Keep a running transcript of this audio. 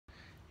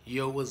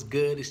Yo, what's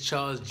good? It's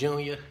Charles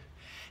Jr.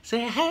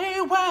 Say,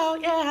 hey,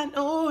 well, yeah, I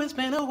know it's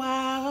been a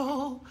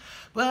while,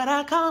 but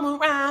I come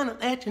around and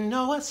let you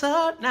know what's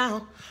up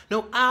now.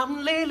 No,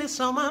 I'm lately,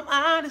 so my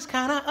mind is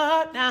kinda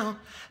up now.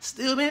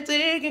 Still been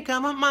thinking,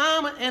 cause my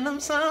mama and them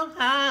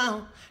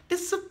somehow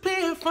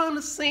disappeared from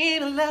the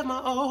scene and left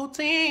my old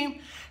team.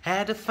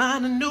 Had to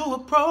find a new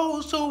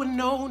approach to an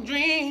old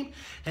dream,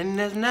 and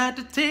that's not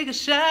to take a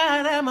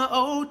shot at my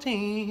old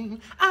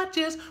team. I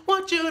just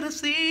want you to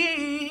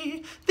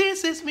see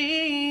this is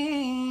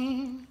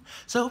me.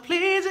 So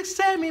please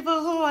accept me for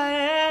who I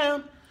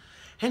am,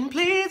 and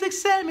please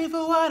accept me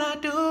for what I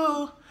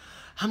do.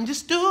 I'm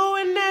just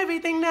doing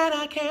everything that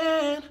I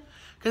can,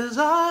 cause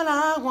all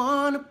I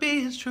wanna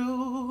be is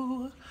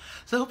true.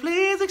 So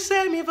please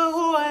accept me for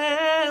who I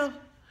am,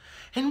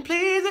 and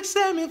please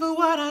accept me for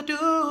what I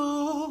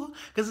do,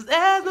 cause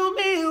there's no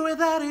me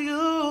without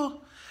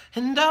you,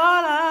 and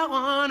all I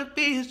wanna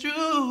be is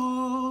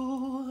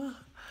true.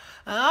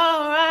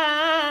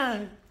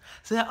 Alright,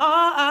 say all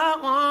I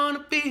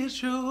wanna be is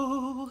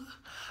true.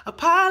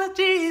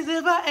 Apologies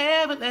if I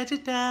ever let you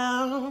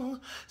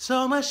down.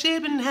 So much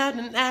shit been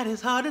happening that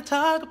it's hard to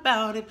talk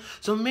about it.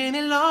 So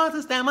many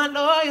losses that my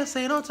lawyers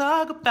say don't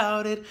talk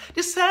about it.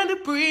 Just had to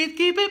breathe,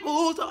 keep it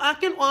moved so I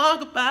can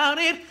walk about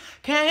it.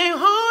 Can't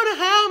hold to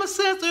how my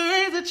sister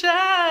raised a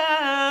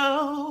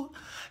child.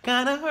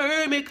 Kinda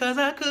hurt me cause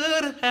I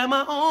could've had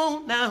my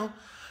own now.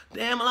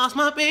 Damn, I lost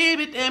my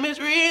baby, damn, it's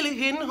really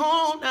hitting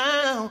home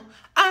now.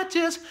 I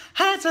just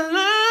had to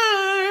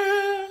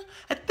learn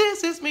that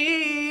this is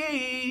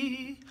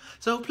me.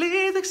 So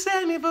please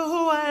accept me for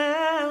who I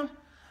am,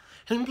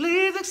 and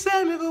please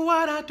accept me for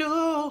what I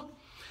do.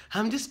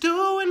 I'm just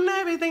doing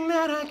everything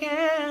that I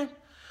can,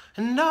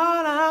 and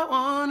all I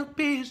wanna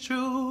be is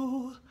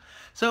true.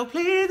 So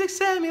please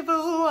accept me for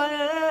who I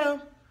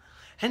am,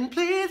 and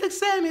please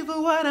accept me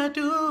for what I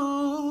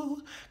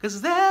do, cause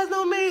there's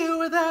no me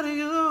without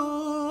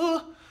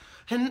you,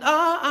 and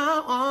all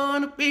I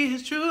wanna be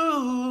is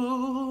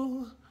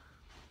true.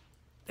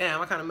 Damn,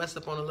 I kinda messed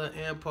up on the little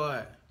end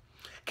part.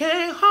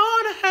 Can't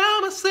hold to how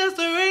my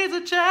sister raised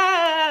a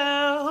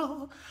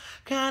child.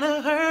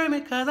 Kinda hurt me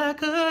cause I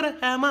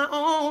could've had my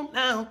own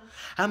now.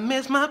 I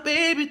miss my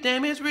baby,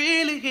 damn, it's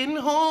really hitting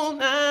home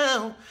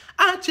now.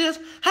 I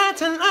just had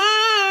to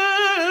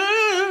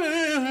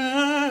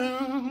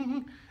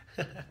learn.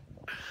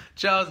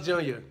 Charles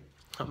Jr.,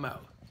 I'm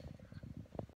out.